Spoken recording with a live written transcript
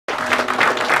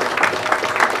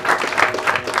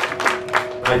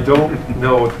I don't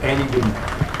know if anybody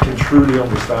can truly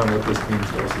understand what this means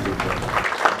to us as a club.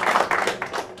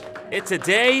 It's a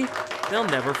day they'll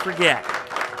never forget.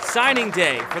 Signing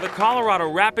day for the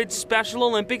Colorado Rapids Special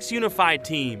Olympics Unified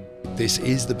Team. This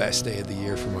is the best day of the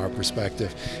year from our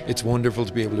perspective. It's wonderful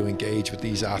to be able to engage with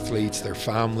these athletes, their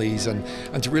families, and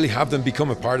to really have them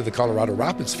become a part of the Colorado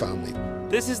Rapids family.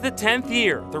 This is the 10th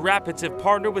year the Rapids have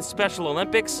partnered with Special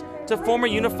Olympics to form a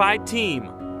unified team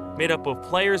made up of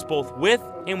players both with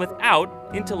and without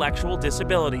intellectual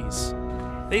disabilities.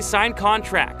 They sign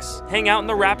contracts, hang out in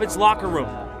the Rapids locker room,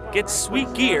 get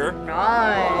sweet gear.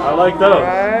 Nice. I like those.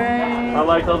 Right. I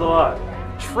like those a lot.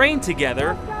 Train together,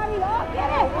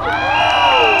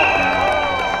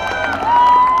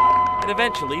 and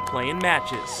eventually play in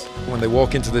matches. When they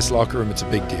walk into this locker room, it's a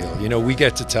big deal. You know, we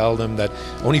get to tell them that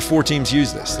only 4 teams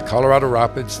use this: the Colorado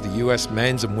Rapids, the US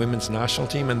men's and women's national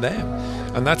team, and them.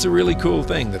 And that's a really cool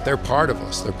thing, that they're part of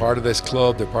us. They're part of this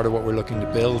club. They're part of what we're looking to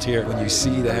build here. When you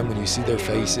see them, when you see their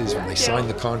faces, when they sign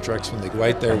the contracts, when they go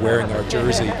out there wearing our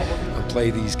jersey and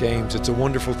play these games, it's a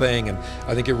wonderful thing. And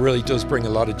I think it really does bring a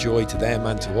lot of joy to them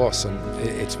and to us. And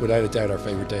it's without a doubt our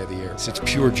favorite day of the year. It's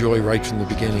pure joy right from the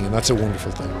beginning, and that's a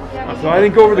wonderful thing. So I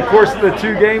think over the course of the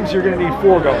 2 games, you're going to need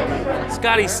 4 goals.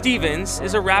 Scotty Stevens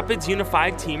is a Rapids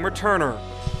Unified Team returner.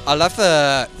 I love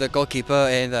the goalkeeper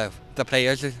and the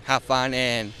players have fun,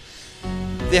 and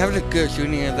they have a good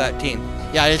shooting of that team.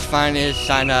 Yeah, it's fun to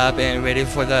sign up and ready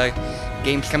for the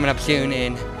games coming up soon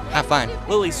and have fun.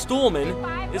 Lily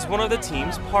Stuhlman is one of the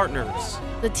team's partners.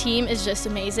 The team is just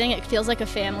amazing. It feels like a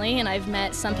family, and I've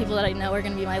met some people that I know are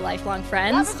going to be my lifelong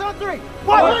friends.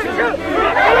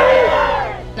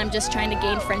 And I'm just trying to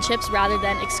gain friendships rather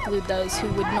than exclude those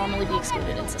who would normally be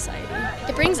excluded in society.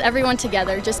 It brings everyone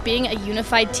together. Just being a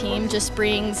unified team just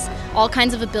brings all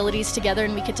kinds of abilities together,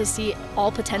 and we get to see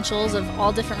all potentials of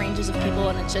all different ranges of people,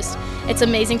 and it's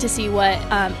amazing to see what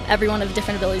everyone of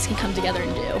different abilities can come together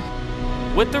and do.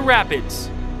 With the Rapids,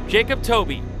 Jacob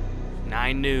Toby,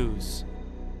 9 News.